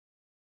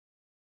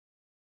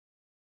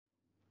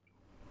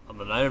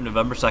On the night of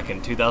November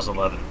 2nd,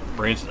 2011,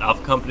 Marines with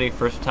Alpha Company,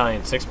 1st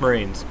Battalion, 6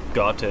 Marines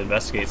go out to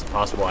investigate some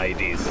possible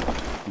IEDs.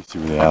 You see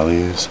where the alley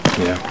is?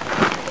 Yeah.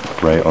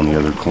 Right on the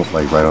other,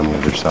 like right on the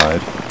other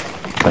side.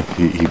 Like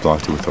he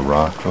blocked it with a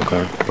rock.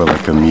 Okay. But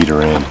like a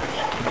meter in,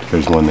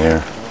 there's one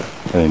there.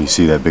 And then you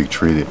see that big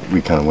tree that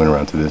we kind of went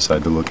around to this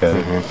side to look at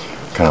it.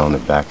 Kind of on the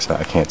back side.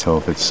 I can't tell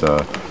if it's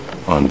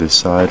on this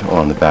side or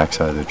on the back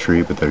side of the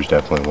tree, but there's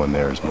definitely one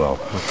there as well.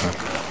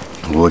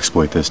 Okay. We'll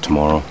exploit this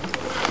tomorrow.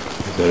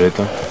 Is that it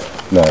though?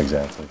 Not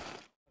exactly.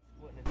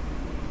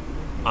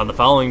 On the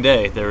following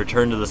day, they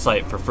returned to the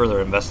site for further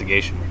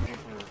investigation.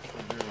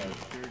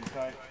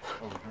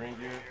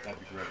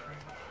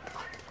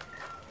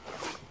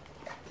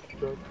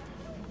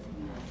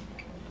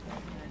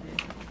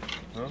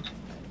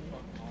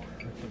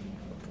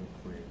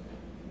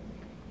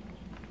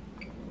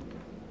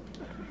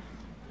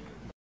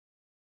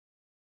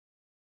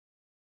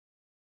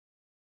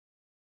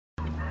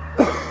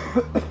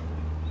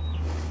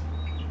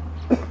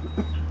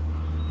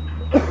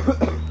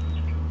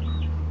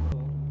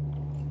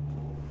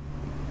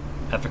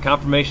 After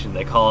confirmation,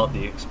 they call out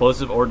the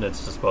Explosive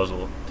Ordnance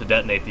Disposal to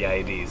detonate the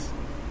IEDs.